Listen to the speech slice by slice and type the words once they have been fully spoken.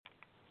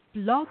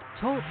Blog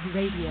Talk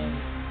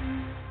Radio.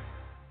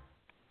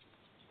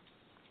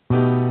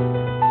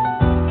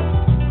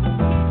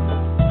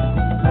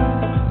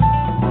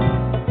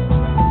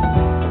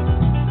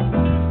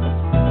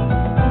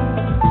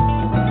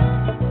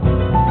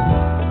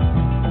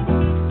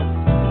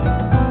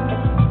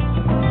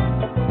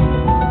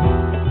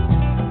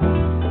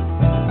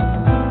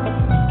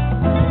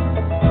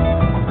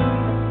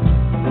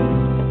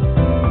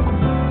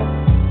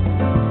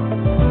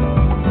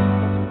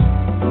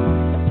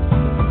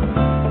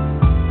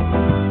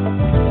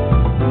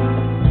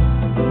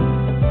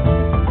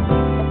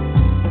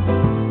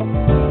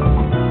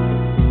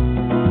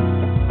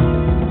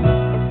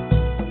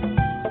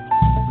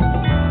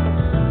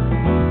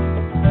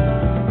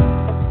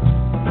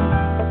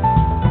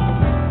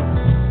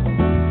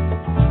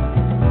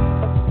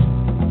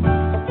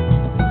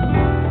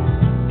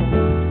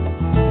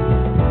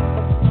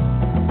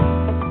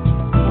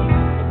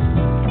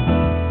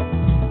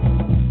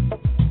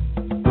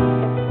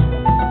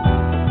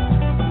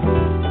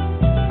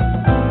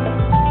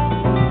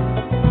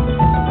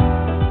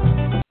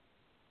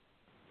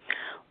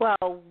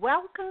 Well,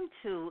 welcome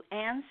to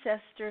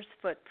Ancestors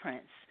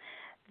Footprints.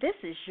 This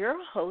is your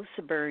host,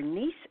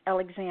 Bernice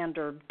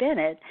Alexander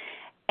Bennett,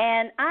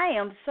 and I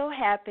am so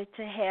happy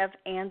to have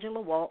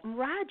Angela Walton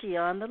Raji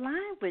on the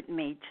line with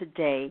me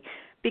today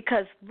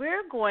because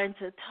we're going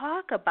to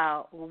talk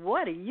about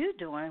what are you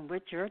doing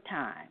with your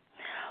time.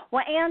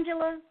 Well,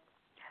 Angela,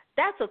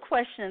 that's a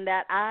question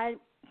that I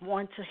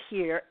want to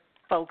hear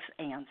folks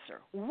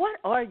answer. What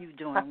are you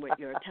doing with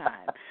your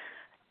time?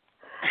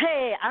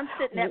 Hey, I'm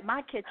sitting at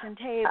my kitchen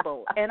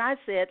table, and I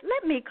said,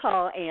 let me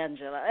call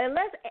Angela. And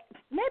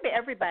maybe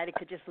everybody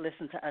could just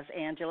listen to us,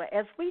 Angela,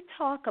 as we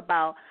talk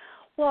about,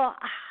 well,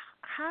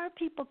 how are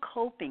people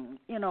coping,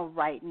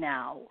 right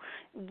now?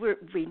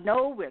 We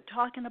know we're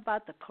talking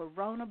about the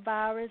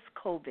coronavirus,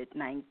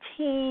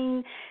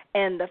 COVID-19,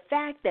 and the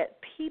fact that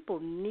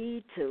people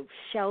need to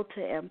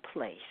shelter in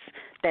place,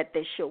 that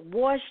they should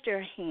wash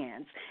their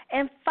hands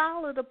and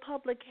follow the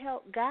public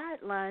health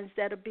guidelines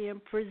that are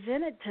being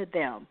presented to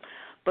them.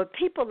 But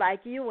people like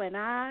you and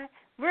I,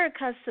 we're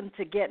accustomed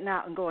to getting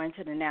out and going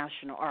to the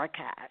National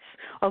Archives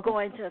or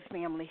going to a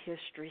family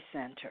history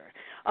center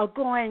or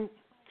going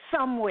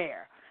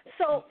somewhere.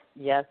 So,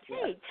 yes. Tell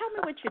me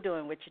what you're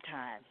doing with your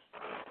time.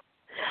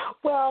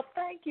 Well,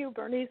 thank you,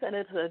 Bernice, and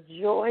it's a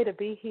joy to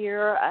be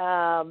here,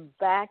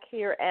 back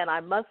here. And I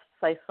must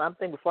say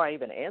something before I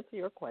even answer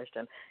your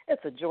question.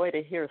 It's a joy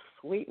to hear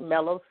Sweet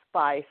Mellow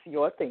Spice,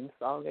 your theme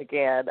song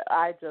again.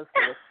 I just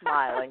was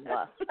smiling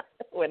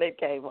when it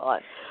came on.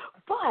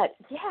 But,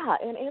 yeah,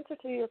 in answer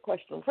to your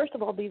question, first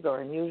of all, these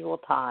are unusual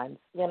times.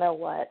 You know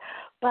what?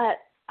 But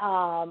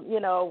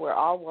we're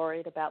all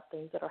worried about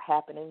things that are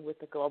happening with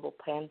the global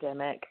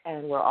pandemic,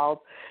 and we're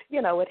all,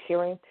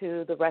 adhering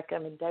to the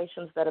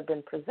recommendations that have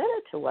been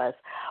presented to us.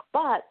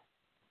 But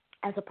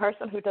as a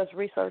person who does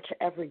research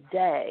every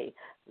day,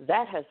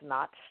 that has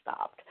not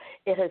stopped.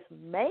 It has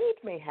made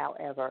me,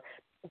 however,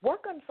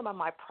 work on some of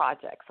my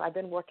projects. I've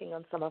been working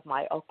on some of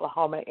my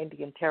Oklahoma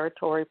Indian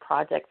Territory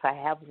projects. I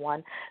have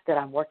one that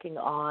I'm working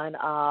on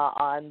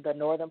the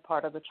northern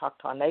part of the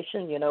Choctaw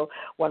Nation.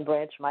 One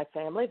branch of my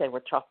family, they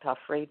were Choctaw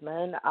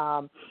freedmen,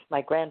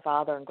 my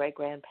grandfather and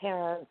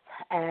great-grandparents.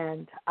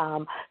 And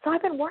so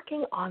I've been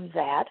working on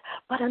that.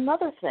 But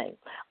another thing,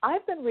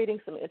 I've been reading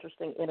some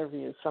interesting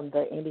interviews from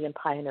the Indian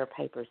Pioneer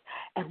Papers,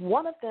 and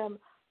one of them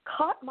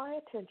caught my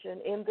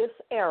attention in this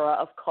era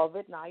of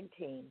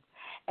COVID-19.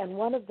 And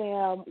one of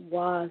them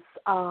was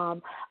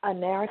a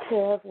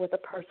narrative with a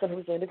person who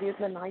was interviewed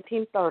in the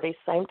 1930s,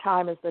 same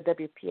time as the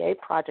WPA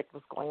project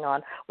was going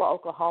on. Well,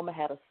 Oklahoma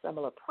had a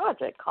similar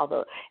project called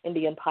the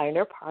Indian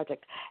Pioneer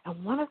Project.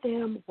 And one of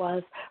them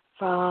was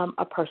from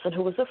a person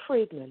who was a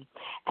freedman.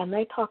 And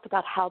they talked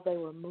about how they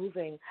were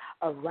moving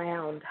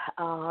around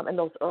in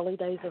those early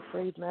days of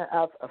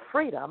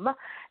freedom.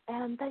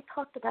 And they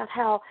talked about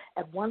how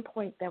at one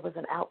point there was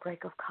an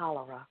outbreak of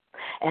cholera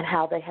and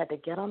how they had to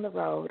get on the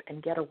road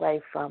and get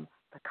away from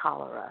the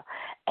cholera.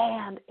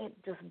 And it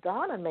just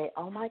dawned on me,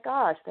 oh, my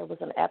gosh, there was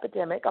an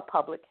epidemic, a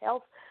public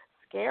health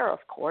scare, of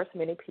course.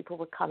 Many people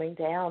were coming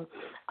down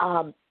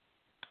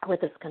with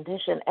this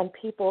condition, and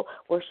people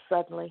were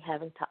suddenly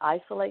having to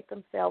isolate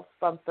themselves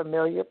from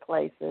familiar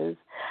places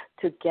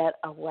to get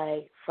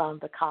away from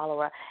the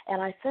cholera.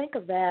 And I think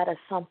of that as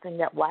something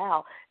that,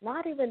 wow,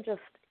 not even just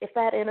if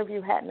that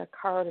interview hadn't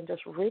occurred and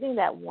just reading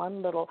that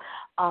one little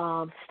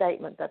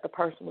statement that the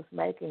person was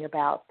making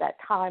about that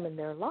time in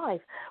their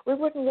life, we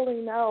wouldn't really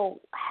know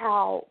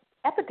how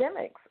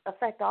epidemics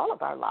affect all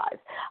of our lives.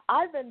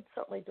 I've been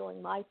certainly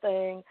doing my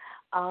thing.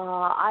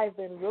 I've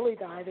been really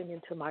diving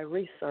into my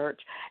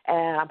research,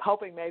 and I'm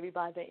hoping maybe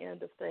by the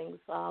end of things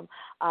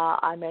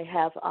I may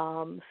have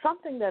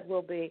something that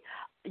will be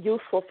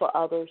useful for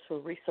others who are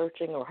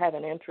researching or have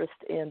an interest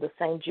in the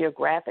same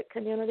geographic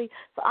community.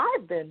 So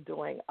I've been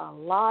doing a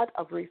lot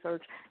of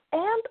research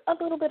and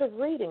a little bit of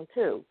reading,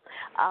 too,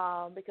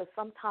 because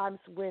sometimes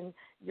when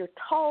you're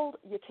told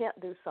you can't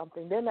do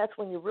something, then that's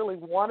when you really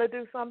want to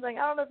do something.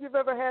 I don't know if you've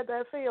ever had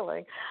that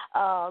feeling.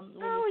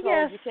 When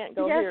you're told you can't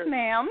go here. Yes,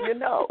 ma'am. You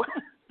know.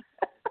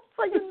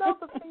 So you know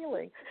the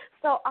feeling.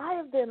 So I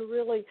have been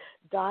really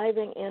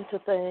diving into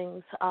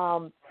things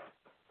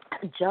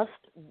just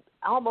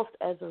almost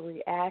as a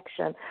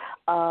reaction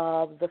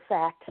of the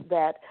fact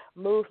that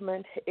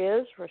movement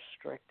is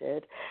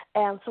restricted.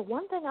 And so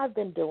one thing I've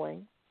been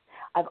doing,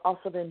 I've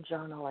also been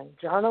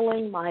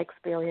journaling my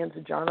experience,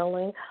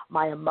 journaling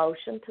my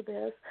emotion to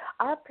this.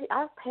 Our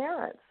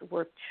parents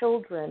were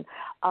children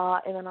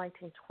in the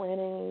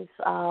 1920s,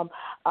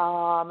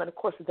 and of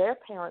course their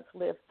parents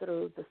lived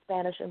through the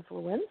Spanish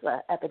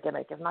influenza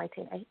epidemic of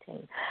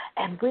 1918.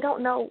 And we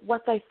don't know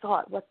what they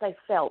thought, what they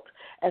felt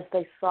as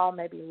they saw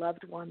maybe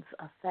loved ones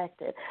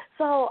affected.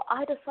 So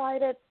I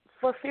decided,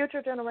 for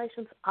future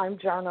generations, I'm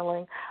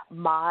journaling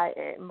my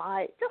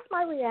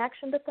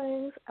reaction to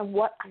things and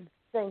what I'm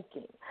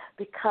thinking,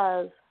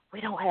 because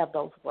we don't have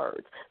those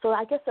words. So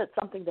I guess that's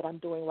something that I'm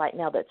doing right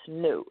now that's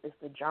new, is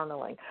the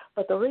journaling.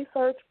 But the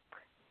research,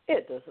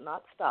 it does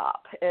not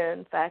stop.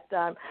 In fact,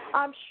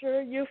 I'm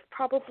sure you've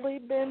probably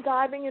been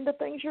diving into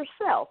things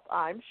yourself,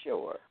 I'm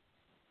sure.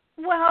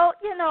 Well,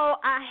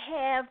 I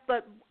have,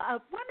 but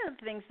one of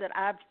the things that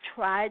I've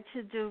tried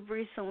to do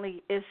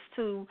recently is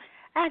to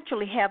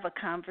actually have a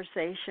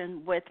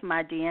conversation with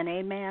my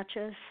DNA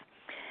matches.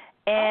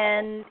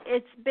 And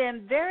it's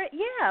been very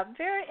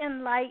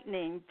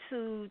enlightening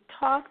to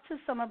talk to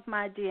some of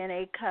my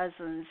DNA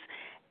cousins.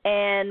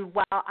 And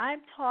while I'm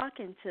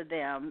talking to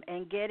them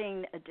and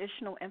getting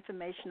additional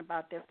information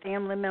about their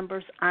family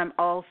members, I'm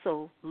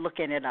also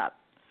looking it up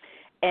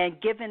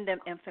and giving them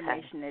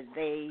information that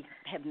they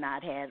have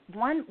not had.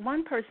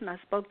 One person I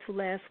spoke to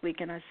last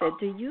week, and I said,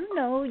 do you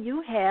know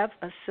you have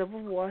a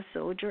Civil War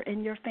soldier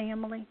in your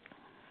family?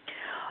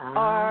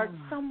 Or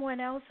someone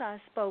else I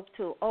spoke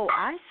to,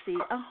 I see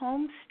a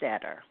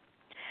homesteader.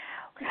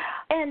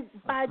 And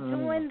by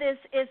doing this,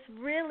 it's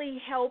really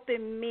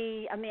helping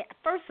me. I mean,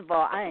 first of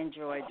all, I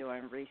enjoy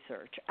doing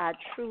research. I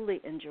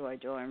truly enjoy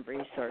doing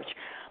research.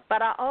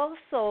 But I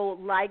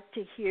also like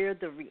to hear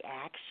the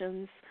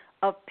reactions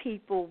of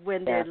people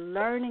when they're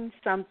learning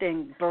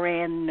something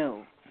brand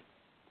new.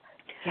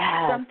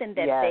 Something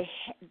that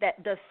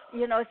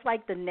it's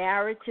like the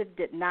narrative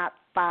did not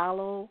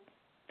follow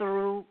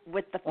through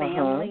with the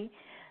family,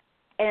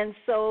 and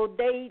so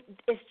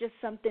it's just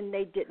something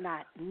they did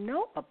not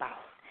know about,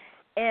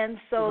 and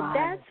so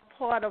that's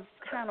part of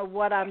kind of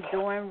what I'm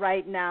doing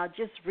right now,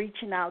 just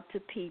reaching out to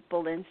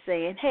people and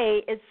saying,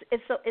 hey,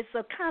 it's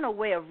a kind of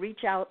way of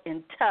reach out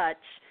and touch,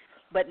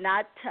 but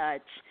not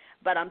touch,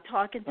 but I'm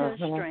talking to a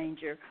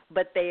stranger,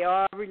 but they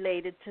are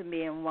related to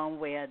me in one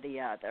way or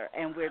the other,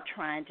 and we're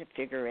trying to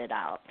figure it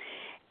out.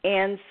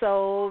 And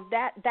so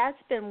that's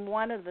been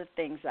one of the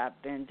things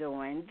I've been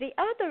doing. The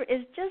other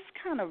is just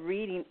kind of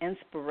reading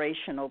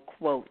inspirational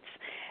quotes.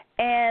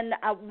 And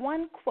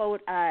one quote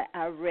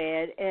I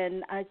read,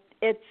 and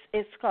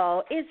it's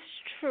called, "It's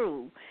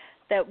true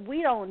that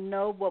we don't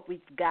know what we've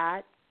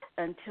got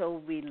until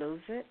we lose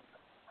it."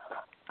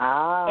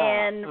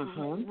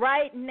 And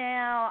right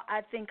now, I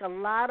think a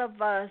lot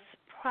of us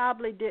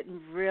probably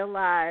didn't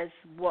realize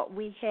what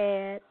we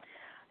had,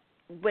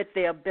 with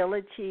the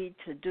ability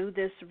to do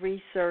this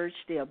research,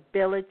 the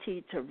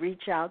ability to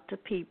reach out to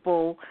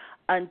people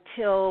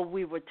until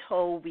we were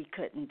told we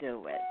couldn't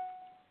do it.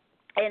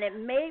 And it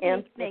made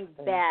me think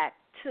back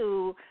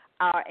to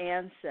our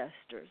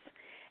ancestors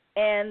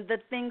and the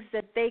things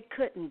that they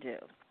couldn't do.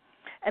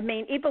 I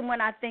mean, even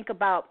when I think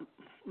about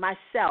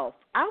myself,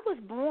 I was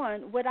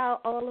born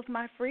without all of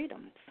my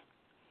freedoms.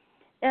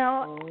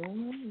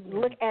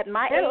 Look at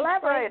my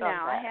age right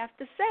now, I have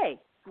to say.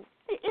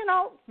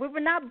 We were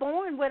not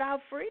born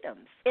without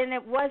freedoms. And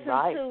it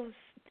wasn't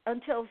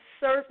until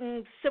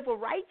certain civil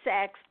rights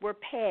acts were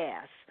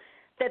passed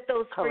that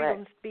those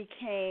freedoms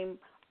became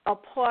a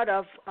part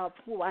of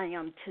who I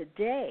am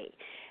today.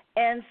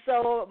 And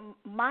so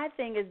my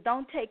thing is,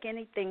 don't take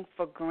anything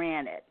for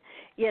granted.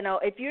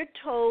 If you're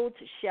told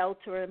to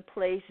shelter in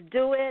place,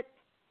 do it,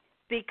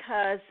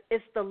 because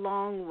it's the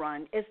long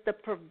run. It's the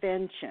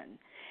prevention.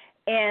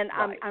 And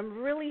I'm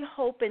really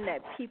hoping that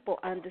people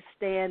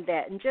understand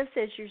that. And just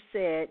as you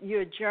said,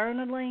 you're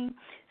journaling,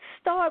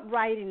 start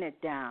writing it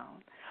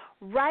down.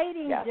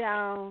 Writing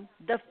down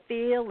the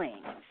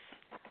feelings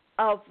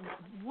of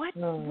what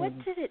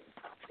did it,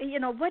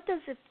 what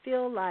does it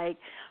feel like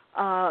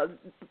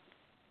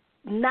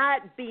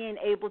not being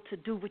able to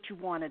do what you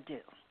want to do?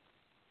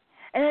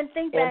 And then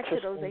think back to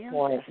those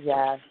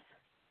ancestors.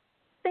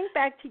 Think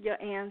back to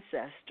your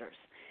ancestors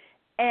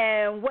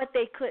and what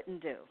they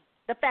couldn't do.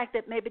 The fact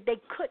that maybe they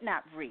could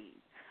not read.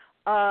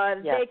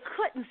 They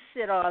couldn't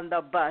sit on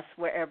the bus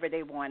wherever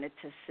they wanted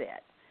to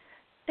sit.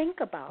 Think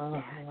about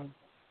that.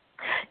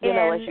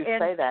 As you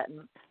say that.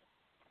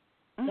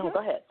 No, go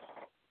ahead.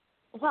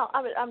 Well,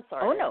 I'm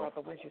sorry, Oh, no.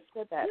 but when you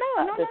said that,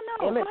 No. this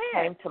image Go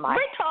ahead. came to my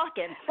We're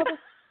talking.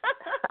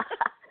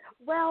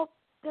 Well,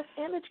 this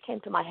image came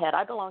to my head.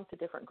 I belong to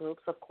different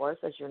groups, of course,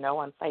 as you know,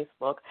 on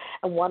Facebook,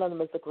 and one of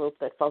them is a group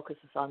that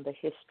focuses on the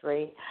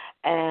history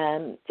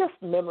and just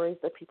memories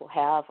that people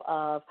have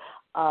of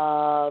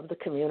the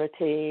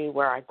community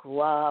where I grew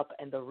up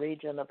and the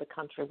region of the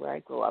country where I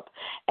grew up.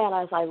 And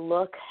as I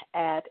look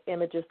at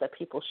images that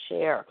people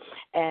share,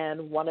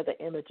 and one of the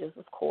images,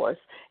 of course,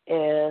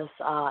 is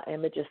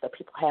images that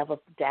people have of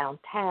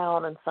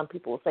downtown, and some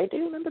people will say, do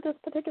you remember this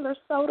particular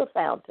soda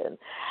fountain?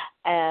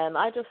 And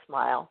I just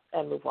smile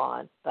and move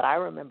on. But I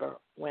remember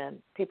when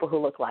people who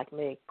look like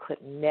me could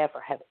never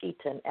have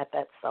eaten at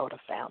that soda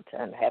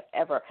fountain, have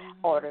ever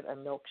ordered a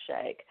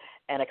milkshake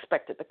and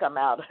expected to come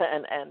out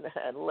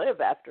and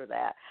live after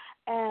that.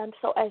 And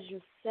so, as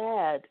you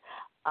said,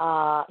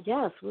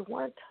 yes, we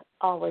weren't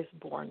always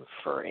born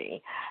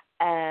free.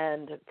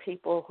 And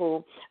people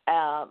who,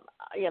 I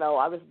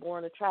was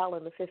born a child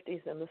in the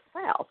 50s in the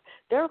South.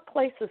 There are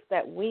places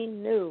that we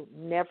knew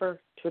never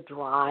to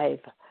drive.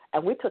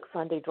 And we took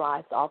Sunday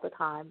drives all the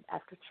time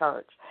after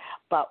church.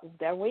 But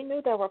we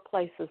knew there were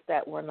places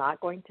that were not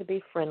going to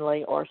be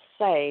friendly or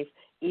safe,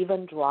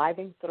 even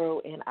driving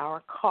through in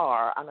our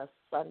car on a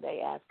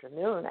Sunday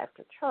afternoon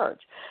after church,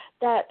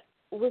 that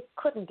we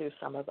couldn't do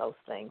some of those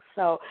things.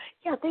 So,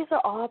 yeah, these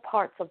are all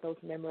parts of those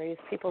memories.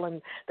 People in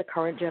the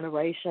current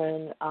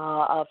generation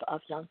of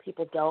young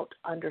people don't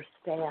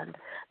understand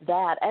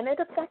that. And it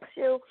affects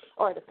you,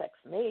 or it affects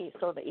me,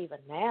 so that even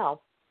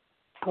now,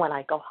 when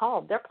I go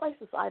home, there are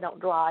places I don't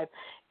drive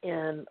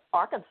in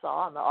Arkansas,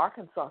 on the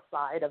Arkansas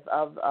side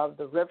of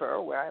the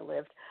river where I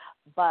lived,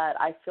 but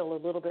I feel a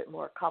little bit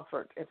more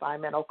comfort if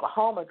I'm in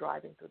Oklahoma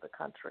driving through the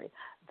country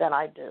than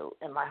I do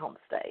in my home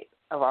state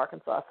of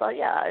Arkansas. So,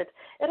 yeah, it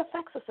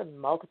affects us in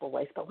multiple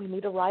ways, but we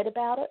need to write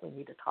about it. We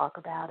need to talk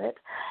about it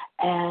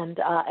and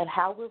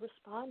how we're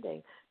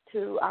responding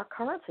to our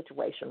current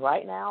situation.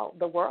 Right now,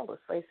 the world is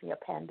facing a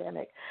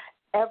pandemic.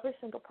 Every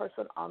single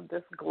person on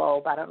this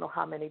globe, I don't know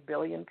how many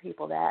billion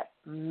people that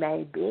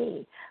may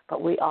be,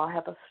 but we all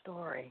have a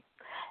story,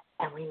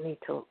 and we need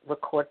to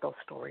record those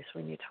stories.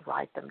 We need to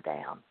write them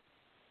down.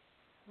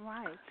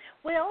 Right.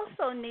 We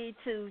also need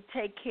to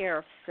take care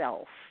of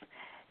self.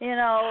 You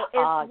know,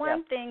 it's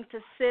one thing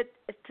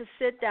to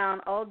sit down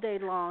all day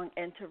long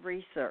and to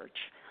research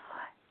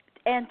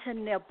and to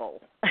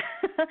nibble.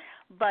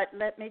 But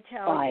let me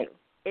tell you,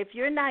 if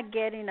you're not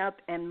getting up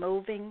and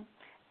moving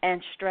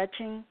and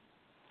stretching,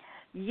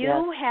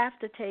 you have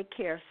to take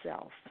care of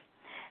self.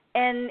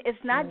 And it's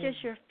not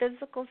just your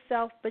physical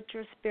self, but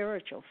your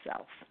spiritual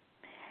self.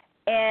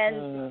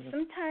 And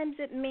sometimes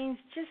it means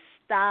just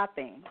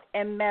stopping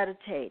and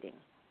meditating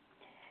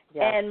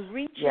and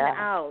reaching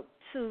out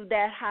to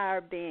that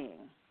higher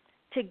being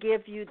to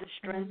give you the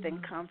strength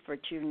and comfort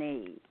you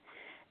need.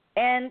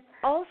 And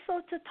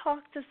also to talk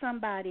to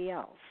somebody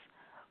else.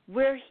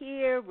 We're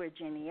here, we're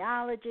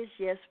genealogists,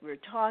 yes, we're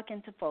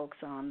talking to folks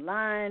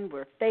online,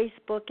 we're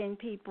Facebooking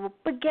people,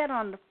 but get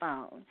on the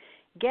phone.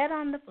 Get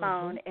on the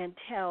phone and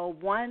tell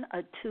one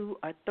or two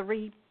or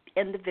three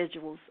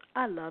individuals,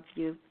 I love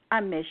you, I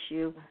miss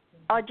you,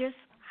 or just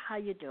how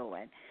you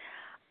doing.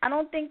 I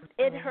don't think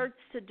it hurts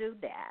to do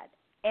that.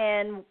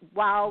 And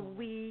while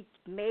we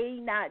may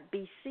not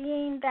be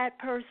seeing that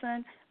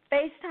person,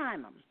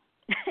 FaceTime them.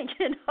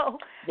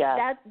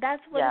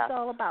 That's what it's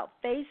all about,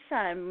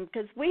 FaceTime,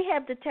 because we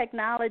have the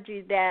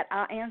technology that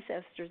our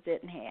ancestors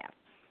didn't have.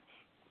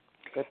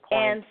 Good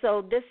point. And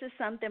so this is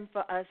something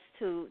for us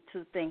to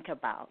think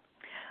about.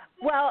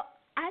 Well,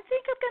 I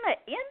think I'm going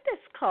to end this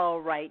call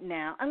right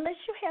now, unless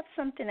you have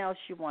something else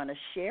you want to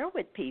share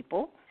with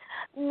people.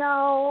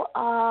 No,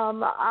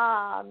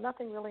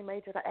 nothing really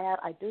major to add.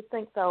 I do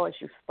think, though, as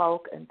you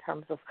spoke in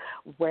terms of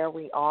where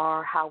we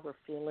are, how we're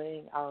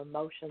feeling, our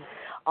emotions,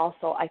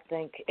 also I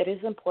think it is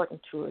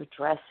important to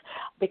address,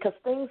 because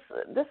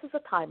this is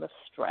a time of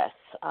stress.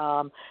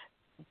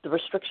 The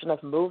restriction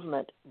of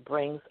movement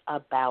brings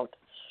about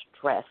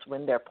stress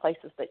when there are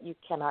places that you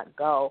cannot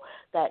go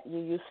that you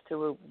used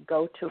to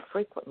go to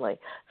frequently.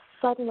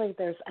 Suddenly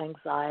there's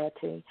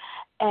anxiety,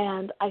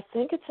 and I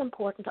think it's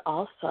important to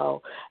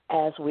also,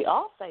 as we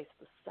all face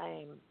the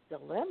same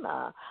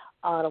dilemma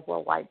on a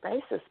worldwide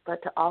basis,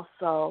 but to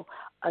also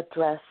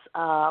address,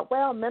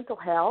 mental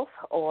health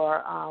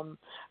or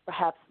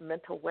perhaps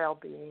mental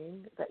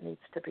well-being that needs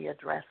to be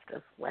addressed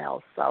as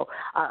well. So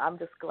I'm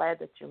just glad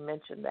that you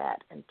mentioned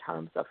that in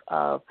terms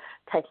of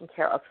taking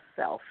care of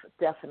self,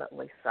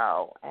 definitely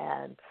so.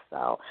 And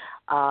so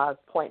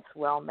points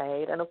well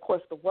made. And, of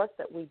course, the work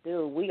that we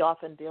do, we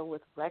often deal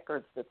with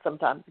records that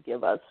sometimes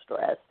give us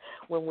stress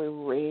when we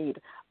read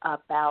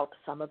about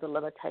some of the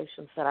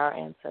limitations that our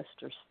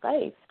ancestors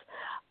faced.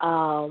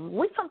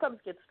 We sometimes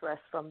get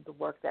stressed from the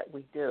work that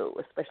we do,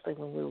 especially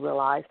when we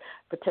realize,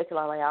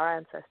 particularly our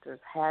ancestors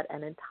had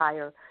an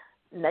entire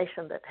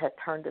nation that had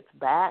turned its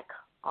back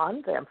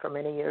on them for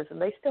many years,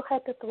 and they still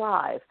had to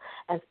thrive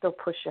and still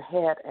push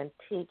ahead and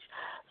teach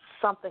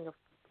something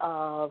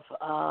of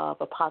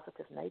a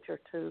positive nature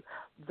to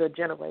the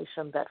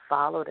generation that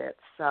followed it.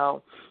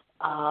 So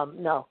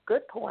No,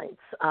 good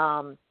points.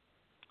 And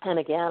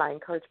again, I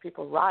encourage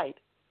people, write.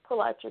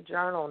 Pull out your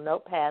journal,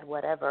 notepad,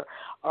 whatever,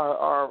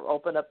 or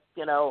open up,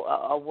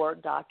 a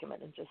Word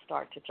document and just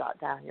start to jot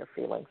down your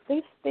feelings.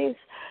 These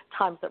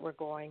times that we're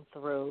going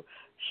through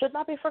should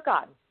not be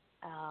forgotten,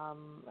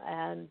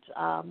 and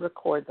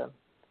record them.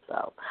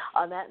 So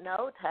on that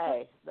note,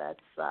 hey, that's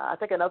I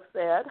think enough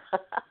said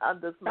on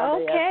this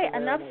Monday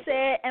afternoon. Enough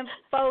said. And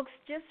folks,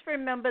 just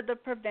remember the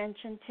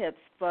prevention tips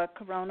for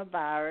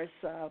coronavirus,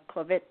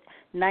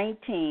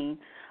 COVID-19.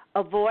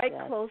 Avoid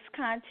close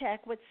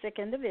contact with sick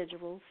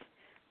individuals.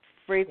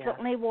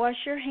 Frequently wash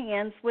your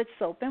hands with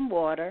soap and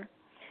water.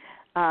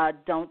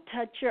 Don't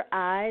touch your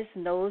eyes,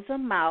 nose, or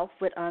mouth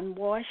with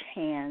unwashed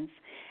hands.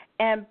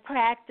 And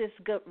practice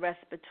good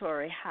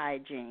respiratory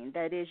hygiene.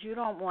 That is, you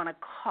don't want to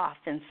cough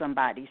in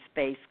somebody's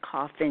face,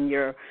 cough in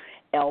your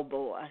elbow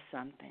or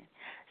something.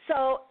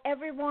 So,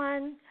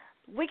 everyone,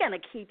 we're going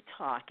to keep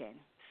talking.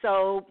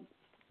 So,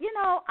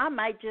 I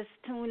might just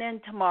tune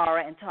in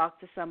tomorrow and talk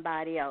to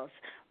somebody else.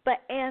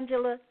 But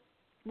Angela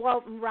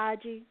Walton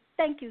Raji,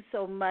 thank you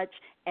so much.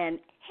 And,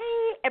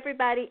 hey,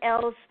 everybody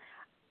else,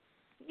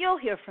 you'll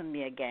hear from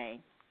me again.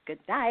 Good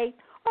night.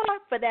 Or,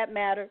 for that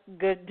matter,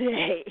 good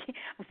day.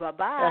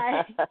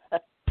 Bye-bye.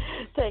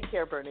 Take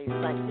care, Bernice.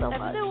 Thanks so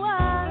much.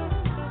 Everyone.